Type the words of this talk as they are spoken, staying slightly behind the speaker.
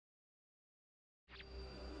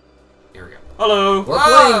Hello. We're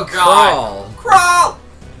playing Crawl. Crawl!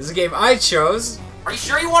 This is a game I chose. Are you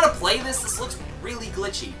sure you want to play this? This looks really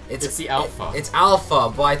glitchy. It's the alpha. It's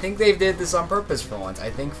alpha, but I think they did this on purpose for once. I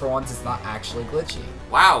think for once it's not actually glitchy.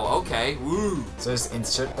 Wow, okay. Woo. So just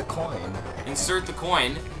insert the coin. Insert the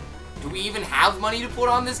coin. Do we even have money to put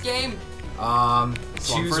on this game?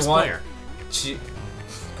 Choose first one. player.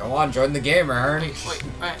 Go on, join the game, Aaron. Wait.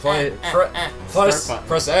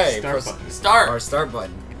 Press A. Start button. Start. Or start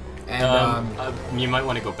button. And you might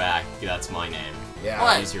want to go back. That's my name. yeah.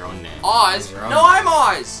 What? Use your own name. Oz? Your own. No, I'm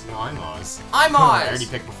Oz. No, I'm Oz. I'm I already Oz.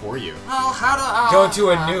 picked before you. Oh, how do Go to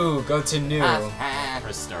a new. Go to new.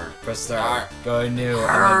 Press start. Press start. Start. Go to new. And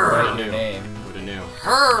Her. then Go write to your new. name. Go to new.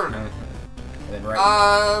 Heard. And then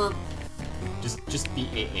write. Just be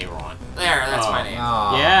Aaron. There, that's my name.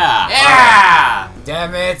 Aw. Yeah. Yeah!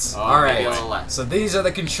 Damn it! Oh, Alright, maybe a little less. so these are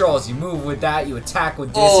the controls. You move with that, you attack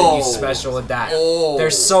with this, and you special with that. Oh.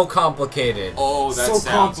 They're so complicated. Oh, that So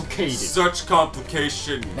sounds complicated. such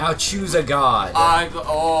complication. Now choose a god.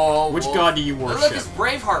 Which wolf. god do you Oh, worship? look, it's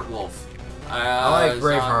Braveheart Wolf. I like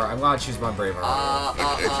Braveheart. I'm gonna choose my Braveheart.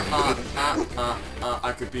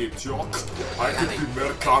 I could be a jock, I could be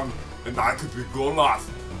American, and I could be Goloth.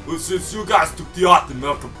 But since you guys took the art in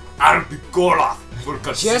Malcolm, I'll be Goloth for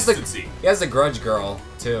She has the consistency. he has the Grudge Girl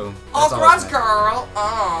too. Oh, That's always Grudge nice. Girl.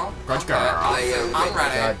 Oh. Grudge Okay, Girl. I'm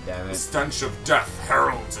ready. God damn The it. stench of death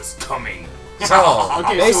heralds is coming. So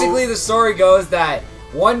Okay, basically the story goes that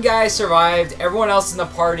one guy survived. Everyone else in the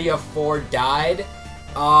party of 4 died.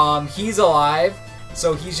 He's alive.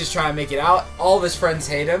 So he's just trying to make it out. All of his friends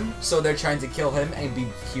hate him, so they're trying to kill him and be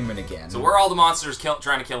human again. So we're all the monsters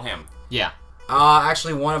trying to kill him. Yeah.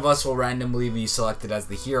 Actually, one of us will randomly be selected as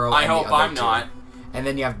the hero. I and the hope other I'm 2. not. And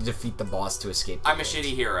then you have to defeat the boss to escape. I'm a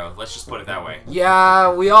shitty hero. Let's just put it that way.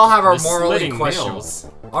 Yeah, we all have our The morally slitting questionable. nails.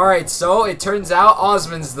 All right, so it turns out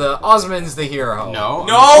Osmond's the hero. No.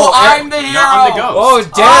 No, I'm the hero. No, I'm the ghost.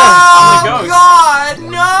 Oh damn! Oh I'm the ghost.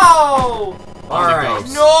 God, no! All the right.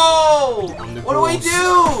 ghost. No! I'm the What do I ghost.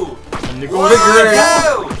 do? I'm the What ghost. do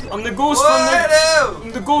I do? I'm the ghost What from do the. I do?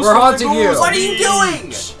 I'm the ghost We're from haunting the you. ghost What are you doing?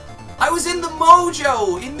 beach. I was in the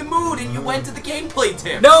mojo, in the mood, and you went to the gameplay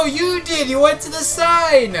tip. No, you did. You went to the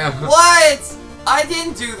sign. What? I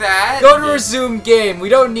didn't do that. Go to resume game. We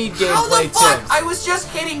don't need How gameplay the fuck? tips. I was just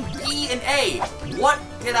hitting B and A. What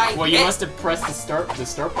did I Well, you hit? must have pressed the start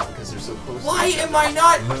button because they're so close. Why am I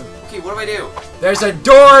not? Okay, what do I do? There's a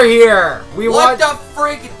door here. We What want. the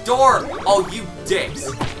freak door? Oh, you dicks.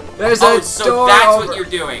 There's Oh, a so door. that's over. what you're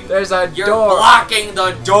doing. There's a You're door. blocking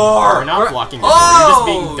the door. We're not blocking the door. Oh, You're just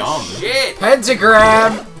being dumb. shit.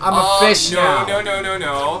 Pentagram. I'm a fish no, now.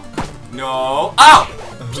 No. No. Ow.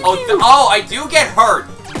 Oh, I do get hurt.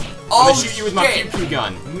 I'm Oh, gonna shoot you with my pew shit. pew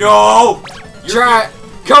gun. No. Try.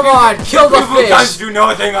 Come on, kill the You guys fish. do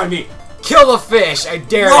nothing on me. Kill the fish. I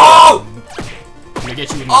dare No. you. I'm gonna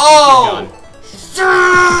get you with my Oh. pew Shit.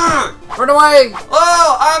 Run away.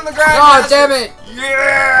 Oh, I'm the grand God master. damn it.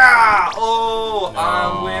 Yeah! Oh, No.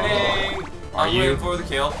 I'm winning. Are I'm you? winning for the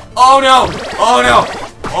kill. Oh no! Oh no!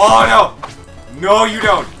 Oh no! No, you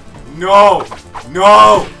don't. No!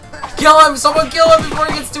 No! Kill him. Someone kill him before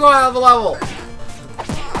he gets too high on the level.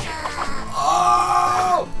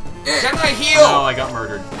 Oh! Can I gun. heal? No, I got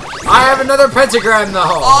murdered. I have another pentagram though.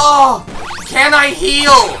 Oh! Can I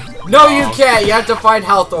heal? No, you can't. You have to find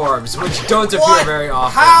health orbs, which don't appear What? very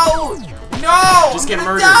often. How? No! Just get I'm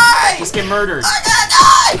gonna murdered. Die! Just get murdered. I'm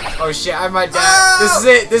gonna die! Oh shit, I might die. No! This is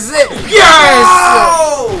it. This is it. Yes!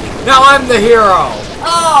 No! Now I'm the hero.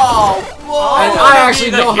 Oh! Bull! And wanna I be actually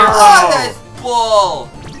the know hero. how. What is bull?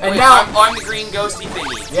 And Wait, now- I'm the green ghosty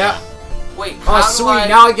thingy. Yeah. Wait, Oh how do sweet. I...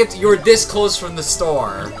 Now I get. You're this close from the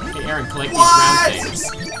store. Hey, Aaron, collect What? these round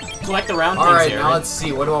things. Collect the round All things, right. Aaron. Now let's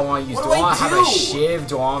see. What do I want to use? What Do do I I want to have a do? shiv?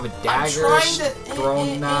 Do I want to have a I'm dagger? trying to...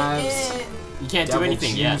 Throwing knives. You can't do Devil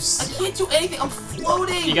anything yet. juice. I can't do anything. I'm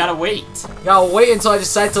floating. You gotta wait. Gotta wait until I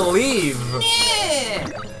decide to leave. Yeah.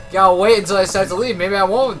 Gotta wait until I decide to leave. Maybe I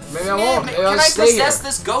won't. Maybe I won't. Maybe Can I'll I stay here. possess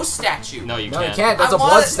this ghost statue? No, you No, can't. you can't. That's I a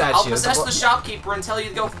blood want it. statue. I'll That's a possess blo- the shopkeeper and tell you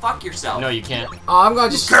to go fuck yourself. No, you can't. Oh, I'm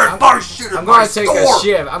gonna just. Can't buy shit at I'm my gonna take a store.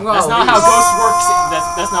 shiv. I'm gonna That's not leave. how ghosts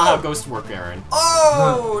work. That's not how ghosts work, Aaron.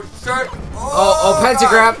 Oh, shit. Oh,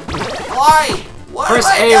 pentagram. Why? What Press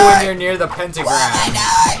have I A done? when you're near the What pentagram. have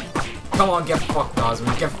I done? Come on, get fucked,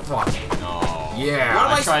 Osmond. Get fucked. No. Yeah.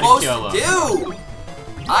 What am I tried to supposed kill to do?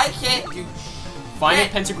 I can't do Find a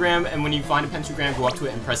shit. pentagram, and when you find a pentagram, go up to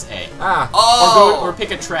it and press A. Ah. Oh. Or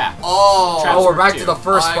pick a trap. Oh. Traps Oh, we're work back too. to the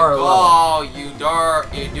first I- part of the level. Oh, you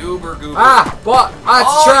goober goober. Ah, what? Ah, it's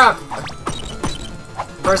Oh. a trap.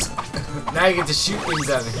 First, now you get to shoot things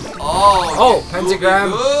at me. Oh. Oh, you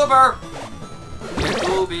pentagram. Goober. You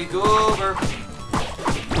Gooby goober.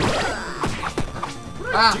 What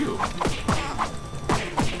did I do?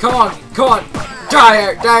 Come on, come on.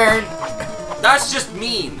 Die, Iron. That's just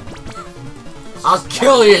mean. I'll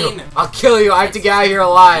kill you. Mean. I'll kill you. I have to get out of here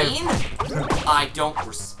alive. Mean? I don't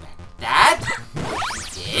respect that. You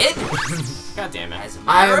did. God damn it. As a I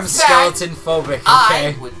matter am of fact, skeleton phobic, okay?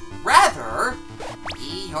 I would rather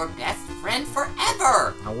be your best friend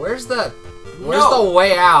forever. Now, where's the No.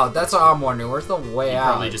 way out? That's what I'm wondering. Where's the way You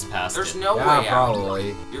out? probably just passed There's it. no yeah, way out.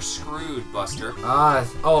 probably. You're screwed, Buster. I'm not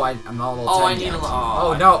a little Oh, I tiny need a yet. little.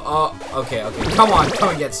 Oh, no. Oh, okay. Come on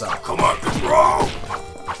and get some. Come on, bro.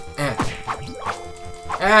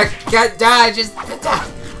 Die. Just die.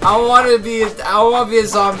 I want to be a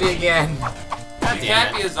zombie again. God You damn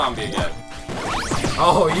can't it. be a zombie again.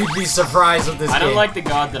 Oh, you'd be surprised with this I don't game. like the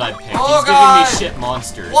god that I picked. Oh, He's God. giving me shit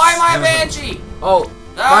monsters. Why am I a banshee? Oh,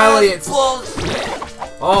 finally That's it's. bullshit.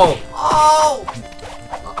 Oh. Oh.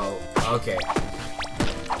 Uh-oh. Okay.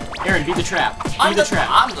 Aaron, beat the trap. Beat I'm the trap.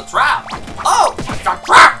 I'm the trap. Oh, it's a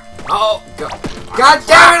trap. Oh, God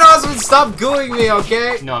damn it, Osmond, stop gooing me,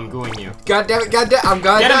 okay? No, I'm gooing you. God damn it, I'm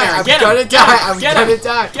gonna Get him, die. Aaron, I'm get him, gonna get die. him, I'm get gonna him,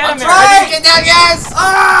 die. get him, I'm Aaron. trying to get down, yes!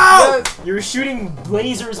 Oh! Yes! You were shooting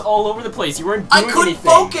lasers all over the place. You weren't I doing couldn't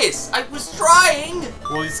anything. focus. I was trying.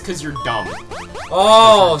 Well, it's because you're dumb.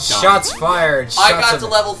 Oh, Dumb. shots fired. I Shots got of- to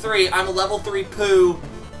level 3. I'm a level 3 poo.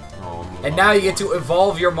 Oh, And now you get to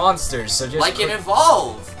evolve your monsters, so just... Like an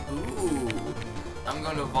evolve. Ooh. I'm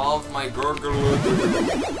going to evolve my gurgle.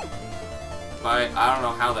 But I don't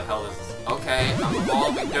know how the hell this is. Okay, I'm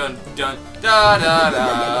evolving. Dun dun da da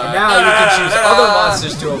da. And now you can choose other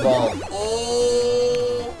monsters to evolve.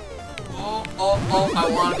 Oh, I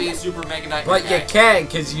want to be a super mega knight. But you can't,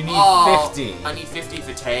 because you need 50. I need 50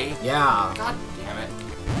 vitae. Yeah. God damn it.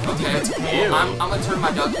 Okay, Ew. I'm gonna turn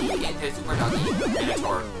my ducky into super ducky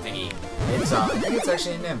minotaur thingy. It's, I think it's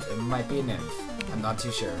actually a nymph. It might be a nymph. I'm not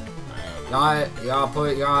too sure. You gonna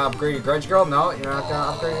upgrade your grudge girl? No, you're not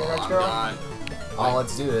gonna upgrade your grudge girl? God. Oh,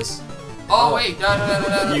 let's do this. Oh, wait, now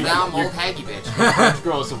I'm you're- old haggy bitch. This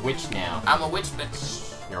girl is a witch now. I'm a witch bitch.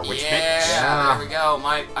 You're a witch Yeah, bitch. Yeah. there we go.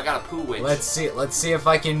 I got a poo witch. Let's see if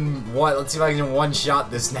I can one-shot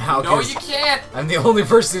this now. No, 'cause you can't. I'm the only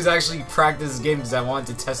person who's actually practiced this game because I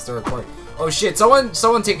wanted to test the record. Oh shit! Someone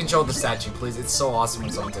take control of the statue, please. It's so awesome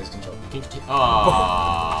when someone takes control.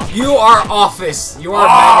 Aww. You are office. You are Oh.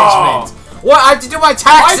 management. What? I have to do my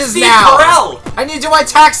taxes Steve now. Carell. I need to do my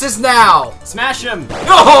taxes now. Smash him!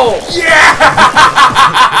 No! Yeah.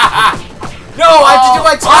 No! I have to do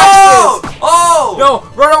my taxes. Oh! No!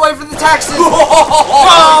 Run away from the taxes.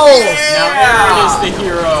 Oh! Now Aaron is the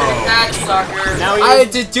hero. Tax sucker. Now I you.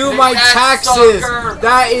 had to do my tax taxes. sucker.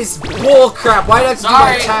 That is bullcrap. Why did I have to do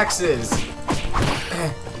my Sorry. taxes?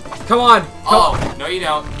 Come on. Oh, no you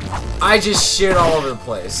don't. I just shit all over the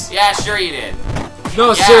place. Yeah, sure you did.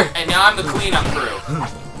 No, Yeah, sir. and now I'm the cleanup crew.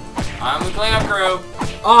 I'm the cleanup crew.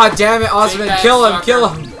 Oh, damn it, Osmond. that Kill him. sucker. Kill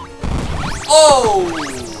him. Oh!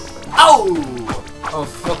 Oh! Oh,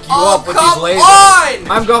 fuck you Oh, up with these come lasers.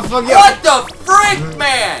 on! I'm gonna fuck you up. What the frick,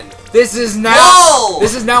 man? This is now. Whoa!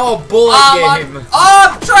 This is now a bullet game.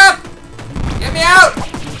 Oh, trap! Get me out!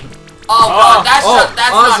 Oh, God, that's not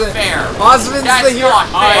Osmond. fair. Osmond's That's the hero. not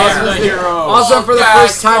fair. Osmond's the hero. Osmond for the That's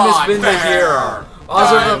first time has not been the fair. hero. Osmond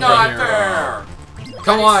That's for not hero. fair.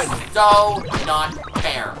 Come on. So not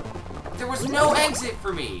fair. There was no exit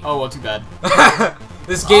for me. Oh well, too bad.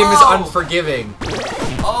 This game is Oh. unforgiving.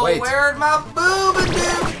 Oh, Wait. where'd my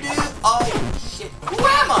booba-dooba-doo? Oh, shit. Who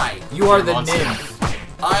am I? You are the Monster. nymph.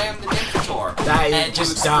 I am the Nymphator. That you and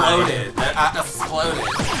just you died. exploded. That exploded.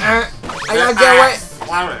 I gotta get away.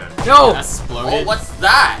 Exploded. No. That's Oh, exploded. what's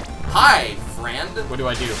that? Hi, friend. What do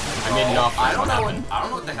I do? I made an offer. I don't What know. happened? I don't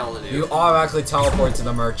know what the hell to do. You automatically teleport to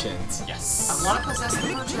the merchant. Yes. I want to possess the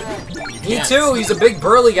merchant. Me Yes. too. He's a big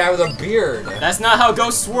burly guy with a beard. That's not how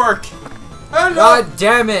ghosts work. God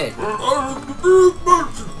damn it.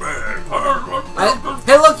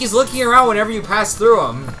 Hey, look, he's looking around whenever you pass through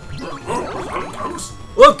him.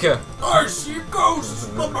 Look. I see ghosts.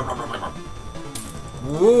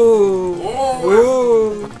 Woo.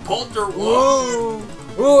 Woo. Polter Woo.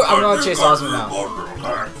 Woo. I'm gonna chase Osmond now.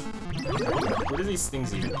 What do these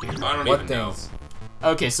things even do? I don't What even things?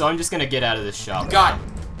 Okay, so I'm just gonna get out of this shop. know. God.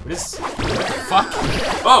 What is? What the fuck?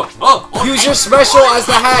 Oh. Use your special as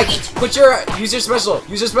the hack. Use your special.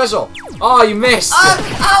 Use your special. Oh, you missed.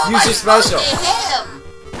 Use your special.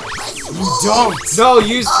 You don't. No,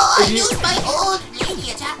 use if you Use my old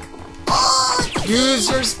lady attack. use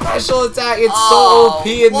your special attack. It's Oh, so OP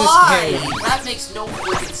in this why? game. That makes no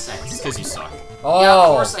freaking sense. Because you suck. Oh. Yeah, of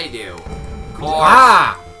course I do. Of course.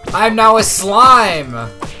 Ah! I'm now a slime.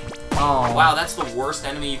 Oh. Wow, that's the worst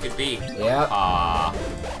enemy you could be. Yep.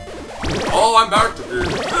 Oh, I'm back to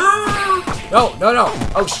No.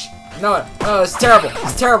 Oh, no, it's terrible.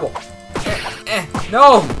 It's terrible.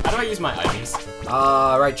 No. How do I use my items?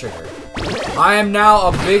 Right trigger. I am now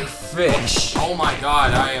a big fish. Oh my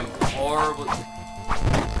god, I am horrible.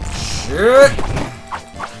 Shit.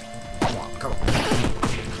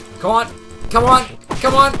 Come on.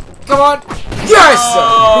 Yes!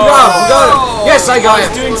 We got him. Yes, I got I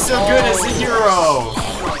was him. doing so good as a hero.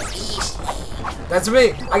 That's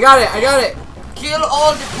me. I got it. Kill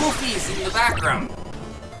all the poofies in the background.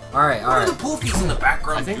 Alright. What are the poofies in the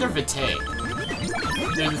background? I think they're vitae.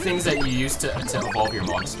 They're the things that you use to evolve your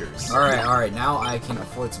monsters. Alright. Now I can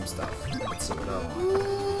afford some stuff. Let's see what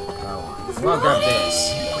I want. I'm gonna grab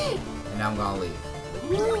this. And now I'm gonna leave.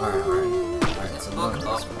 Alright. So I'm gonna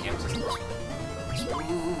go this way.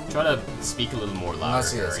 Try to speak a little more I'm louder. gonna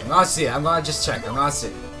see this. Harry. I'm gonna see it. I'm gonna just check. I'm gonna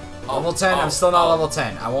see. Level 10. I'm oh, still not oh. level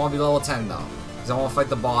 10. I want to be level 10 though, because I want to fight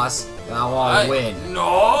the boss and I want to win.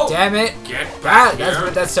 No! Damn it! Get back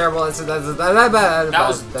here. That's terrible. That's That was a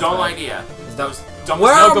that's dumb bad. idea. It's That dumb. was dumb.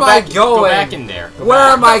 Where No, am go I back, going? Go back in there. Go Where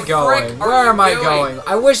back. am I What the going? frick are Where you am I doing? going?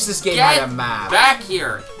 I wish this game Get had a map. back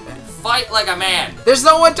here and fight like a man. There's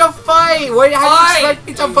no one to fight. How do you expect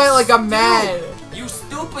me to you fight like a man? You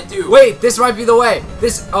stupid dude. Wait, this might be the way.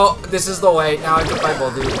 This is the way. Now I have to fight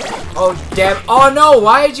both of you. Oh damn! Oh no!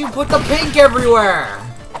 Why did you put the pink everywhere?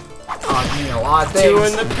 Oh, you know, odd things. Two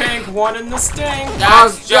in the pink, one in the sting.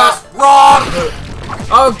 That's just wrong.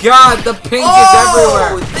 Oh god, the pink is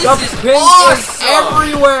everywhere. This The is pink awesome. is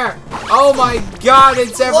everywhere. Oh my god,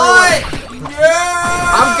 it's everywhere. What?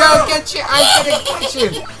 Yeah. I'm gonna get you. I'm gonna get you.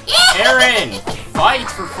 Aaron, fight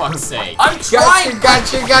for fuck's sake. I'm trying.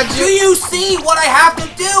 Got you. Do you see what I have to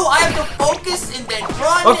do? I have to focus and then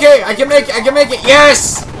run. Okay, I can make it.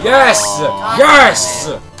 Yes. Oh. Yes.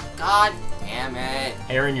 God damn it.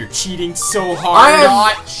 Aaron, you're cheating so I hard. am-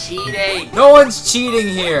 Not cheating. No one's cheating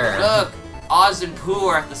here. Look, Oz and Pooh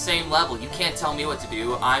are at the same level. You can't tell me what to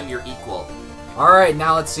do. I'm your equal. All right,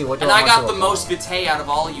 now let's see what. And I got the most vitae out of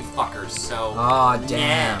all you fuckers, so. Oh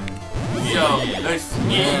damn. So, it's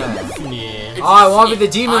Yeah. Oh, I want to be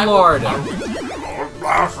the demon lord. I'm-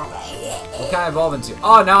 What can I evolve into?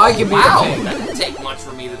 Oh, now I can be Wow, the pink. that didn't take much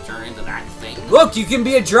for me to turn into that thing. Look, you can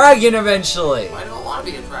be a dragon eventually. I don't want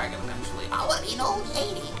to be a dragon eventually. I want to be an old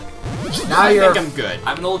lady. Now I you're. think I'm good.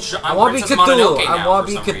 I'm an old. I want to be Princess Cthulhu. Mononoke I now want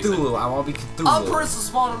for to be some reason. Cthulhu. I want to be I'm Cthulhu. Princess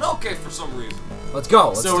Mononoke for some reason. Let's go.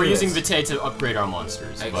 Let's So do we're this. using vitae to upgrade our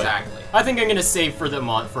monsters. but Exactly. I think I'm gonna save for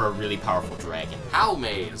for a really powerful dragon. How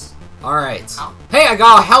maze? All right. Ow. Hey, I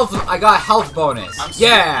got a health bonus. I'm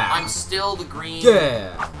Yeah. still the green. Yeah.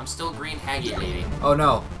 I'm still green haggy lady. Oh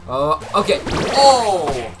no. Oh. Okay.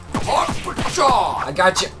 Oh! Hot I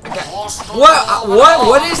got you.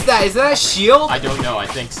 What is that? Is that a shield? I don't know. I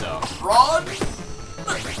think so. Run!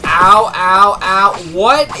 Ow, ow, ow.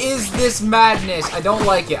 What is this madness? I don't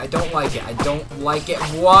like it. I don't like it. I don't like it.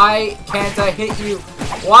 Why can't I hit you?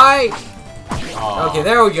 Why? Oh. Okay,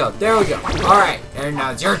 there we go. There we go. Alright, and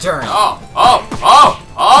now it's your turn. Oh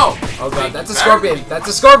God, that's a scorpion. That's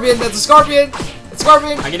a scorpion. That's a scorpion. It's a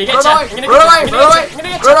scorpion. I'm gonna get Run ya. away. I'm gonna Run get ya. away. I'm gonna Run get away. ya. I'm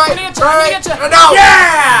gonna get Run ya. away. I'm gonna get ya. Run I'm away. gonna get ya. No.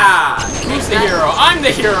 Yeah! Who's the hero? I'm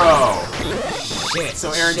the hero! Shit.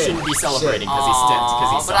 So Aaron shit, shouldn't be celebrating shit. because he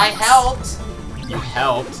sucks. But I helped. You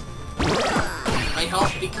helped. I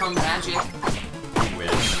helped become magic. You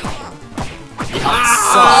wish. You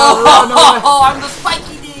Ah! helped suck. Oh, I'm the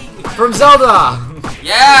spiky thing! From Zelda.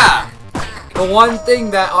 Yeah! The one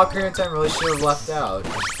thing that Ocarina of Time really should have left out.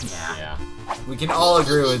 Yeah. We can all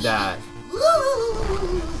agree with that.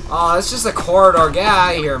 Oh, it's just a corridor. Get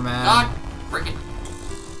out of here, man. God freaking.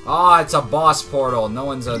 Oh, it's a boss portal. No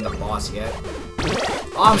one's on the boss yet.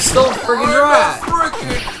 Oh, I'm still a friggin' rat.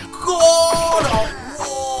 Freaking God of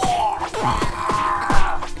War!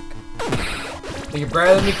 Think you're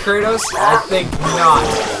better than me, Kratos? I think not.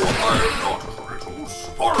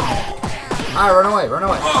 Alright, run away, run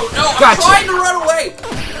away. Oh no, Gotcha. I'm trying to run away!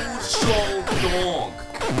 You're so long.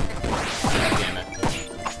 Damn it.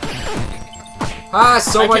 Ah,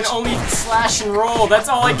 so I much. can only slash and roll. That's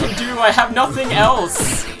all I can do. I have nothing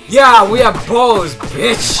else. Yeah, we have bows,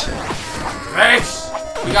 bitch. Bitch!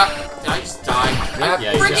 We got. Did I just die? Yep.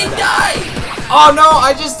 Yeah, you Freaking got died! Oh no,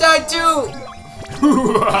 I just died too.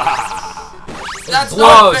 That's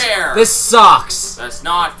not Blows. fair! This sucks. That's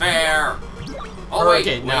not fair! Oh wait,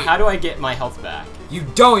 Okay, now wait. how do I get my health back? You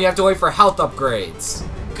don't. You have to wait for health upgrades.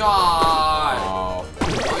 God! Oh.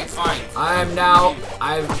 Okay, fine. I am now.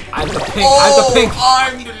 I'm the pink. Oh, I'm the pink.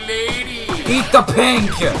 I'm the lady! Eat the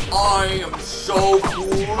pink. I am so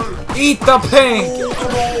cool! Eat the pink.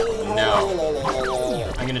 No.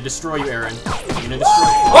 I'm gonna destroy you, Aaron. I'm gonna destroy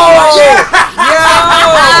you. Oh shit!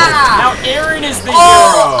 Now Aaron is the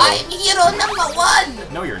I'm hero number 1. hero!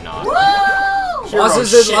 No, you're not. Woo! Hero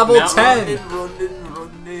Bosses at shit level mountain. 10.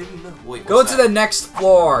 Wait, Go to the next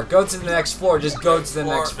floor. Go to the next floor. Just go to the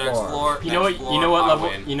next floor. You know what? You know what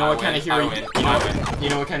level? You know what kind of hero? You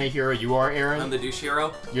know what kind of hero you are, Aaron? I'm the douche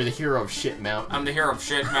hero. You're the hero of Shit Mountain. I'm the hero of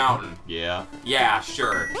Shit Mountain. Yeah. Yeah,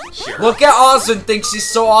 sure. Look at Austin. Thinks he's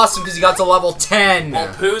so awesome because he got to level 10.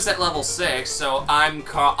 Well, Pooh's at level 6, so I'm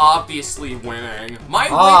obviously winning. My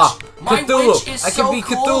Cthulhu. witch is I can so be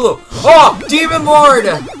cool. Cthulhu. Oh, Demon Lord.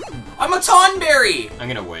 I'm a Tonberry. I'm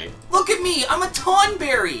gonna wait. Look at me. I'm a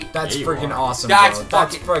Tonberry. That's Yeah, you freaking are. awesome, That's bro.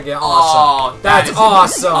 That's fucking freaking awesome. Oh, That's that is-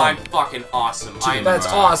 awesome. I'm fucking awesome. That's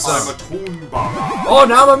I'm awesome. a Toonbar. Oh,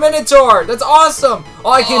 now I'm a Minotaur. That's awesome. Oh,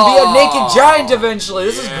 I can be a naked giant eventually.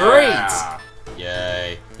 This is great. Yeah.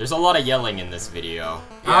 Yay. There's a lot of yelling in this video.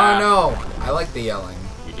 I don't know. I like the yelling.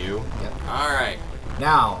 You do? All right.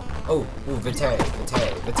 Now. Oh, Vitae. No,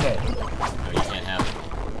 you can't have it.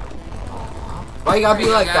 Why you gotta be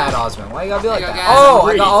There you like go, that, guys. Osmond? Why you gotta be like There you that? go, guys. Oh, I'm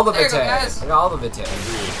I got all the There you go, Vitae. guys. I got all the Vitae.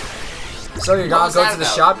 Agreed. So you're What gonna was go that to the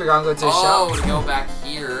about? shop? You're gonna go to the Oh, shop? to go back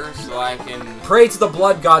here so I can. Pray to the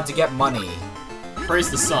blood god to get money. Praise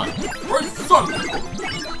the sun. Where's the sun? There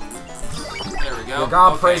we go. You're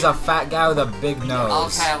gonna Okay. praise a fat guy with a big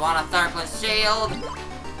nose. Okay, I want a Tharkless shield.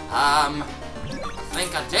 I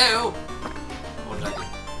think I do. What did I do?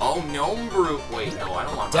 Oh, gnome brute. Wait, no, I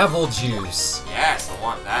don't want that. Devil juice. Yes, I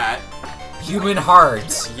want that. Human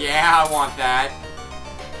heart. Yeah, I want that.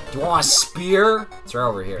 Do you want a spear? It's right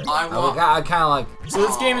over here. I want- I kind of like. So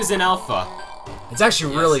this game is in alpha. It's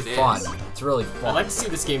actually Yes, really it fun. is. It's really I'd fun. like to see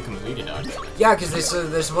this game completed, actually. Yeah, because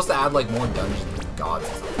they're supposed to add like more dungeons and gods.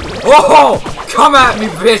 And stuff. Whoa! Come at me,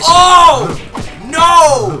 bitch! Oh!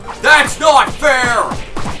 No! That's not fair!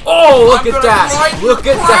 Oh, look I'm at gonna that! grind Look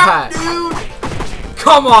your at crap, that! dude!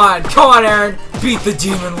 Come on, Aaron! Beat the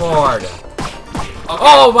demon lord! Okay.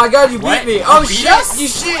 Oh my god, you beat What? me! You Oh beat shit! us? You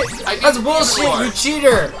shit! I beat That's the demon bullshit! lord. You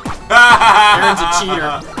cheater! Aaron's a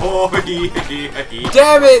cheater. Oh, yeah.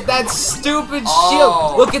 Damn it! That stupid Oh.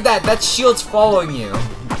 shield! Look at that! That shield's following you.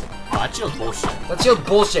 That shield's bullshit. That shield's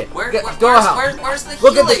bullshit. Where's the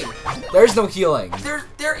Look at healing? There's no healing.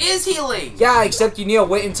 There is healing. Yeah, except you need to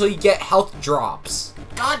wait until you get health drops.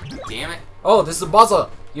 God damn it. Oh, this is a puzzle.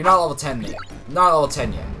 You're not level 10 yet. Not level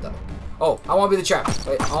 10 yet, though. Oh, I want to be the trap.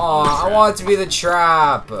 Wait, oh, I want it to be the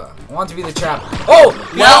trap. I want it to be the trap. Oh!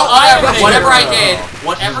 Well, whatever I Hero. did,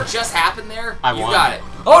 whatever just happened there, I you won. got it.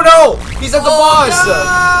 Oh no! He's at the boss! No!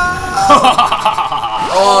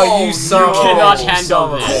 Oh, you son of a cannot bitch, handle son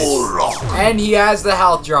of a this. bitch. And he has the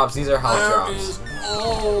health drops. These are health There drops. is-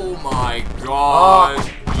 oh my god.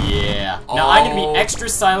 Yeah. Now I'm gonna Oh. be extra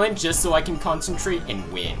silent just so I can concentrate and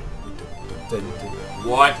win.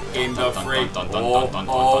 What in the freak?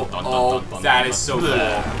 Oh, that is so cool.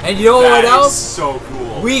 And you know what That is else? so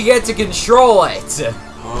cool. We get to control it.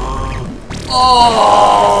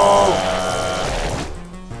 Oh!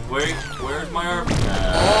 Wait, where's my arm?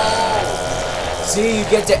 See, you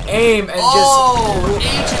get to aim and Oh,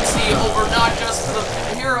 agency over not just the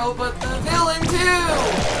hero, but the villain too!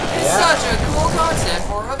 It's Yeah. such a cool concept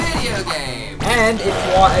for a video game! And if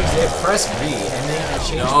you want exit, press B, and then you can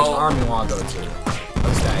change No. which arm you want to go to.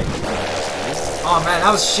 What's that? Oh man,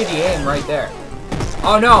 that was shitty aim right there.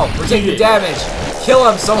 Oh no, we're taking damage. Kill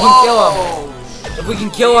him, someone kill him. Oh, If we can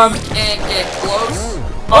kill him. can't get close.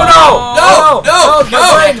 Oh no! No! My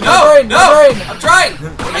brain, my brain! I'm trying!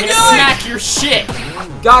 What am I'm I gonna doing? smack your shit.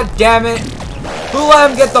 God damn it! Who let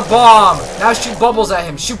him get the bomb? Now shoot bubbles at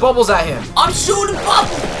him. Shoot bubbles at him. I'm shooting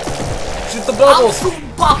bubbles! Shoot the I'm bubbles. shooting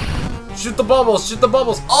bubbles! Shoot the bubbles. Shoot the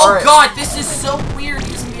bubbles. Oh Alright. god, this is so weird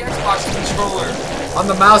using the Xbox controller. On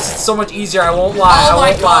the mouse, it's so much easier. I won't lie. Oh I my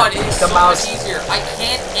won't god, lie. it is The so mouse. much easier. I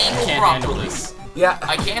can't angle Can't properly. handle this. Yeah.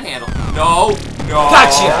 I can't handle. No.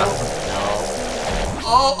 Gotcha.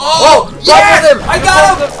 Oh, bubbled yes! him. I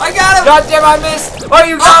got him! I got him! God damn, I missed. Oh,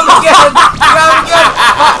 you got him again. You got him again.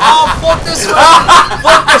 Oh, flip this way.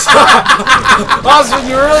 Flip this way. Osmond,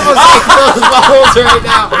 you really must take those bubbles right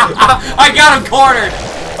now. I got him cornered!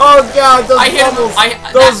 Oh god, those I hit him. bubbles.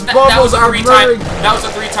 that Those was bubbles a are three-time. murdering. That was a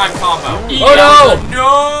 3-time combo. Oh no.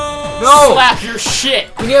 No! No. Slap your shit.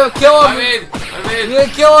 We need to kill him. I'm in. We need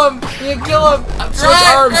to kill him. We need to kill him. I'm Switch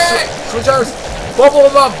trying, arms. Rick. Switch arms. Bubble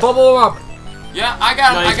him up. Bubble him up. Yeah, I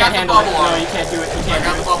got him. No, you I can't got the handle it. bubble No, arm. you can't do it. You I can't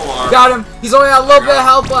got do the it. bubble arm. Got him. He's only got a little bit of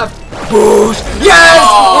health left. Boosh. Yes!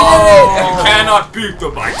 You We cannot beat the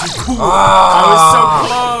mighty did it! I was so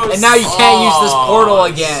close. And now you can't use this portal Oh,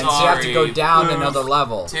 again, so you have to go sorry. down another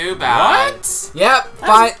level. Too bad. What? Yep,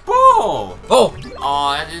 fine. That's bull. Oh,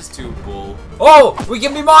 Oh, that is too bull. Oh, we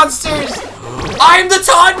can be monsters. I'm the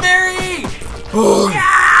Tonberry! Boom.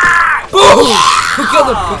 Yeah! Boom. We killed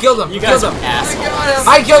him. We killed him. You We guys killed are him. assholes.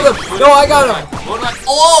 I killed him. No, I got him.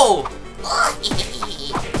 Oh!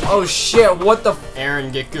 Oh shit! What the?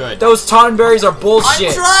 Aaron, get good. Those Tonberries are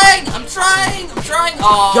bullshit. I'm trying.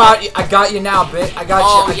 Oh. I got you now, bitch. I got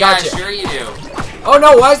Oh, you. I yeah, got you. sure you do. Oh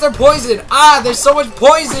no! Why is there poison? Ah, there's so much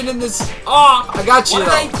poison in this. Oh, I got you. What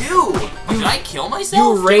did I though. do? Did I kill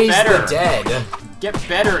myself? You raised better. the dead. Get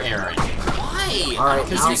better, Aaron. Why? All right,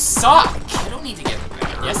 Because now- you suck. I don't need to get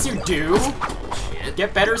better. Yes, you do. Shit.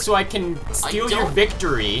 Get better so I can steal your don't-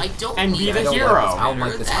 victory I don't and need be it. the I don't hero. like this. I don't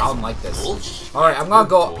like this. I don't like this. Bullshit. All right, I'm gonna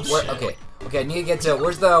go. Bullshit. Okay. Okay, I need to get to.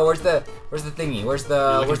 Where's the thingy? Where's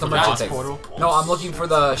the looking merchant for the thing? portal? No, I'm looking for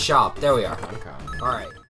the shop. There we are. Okay. All right.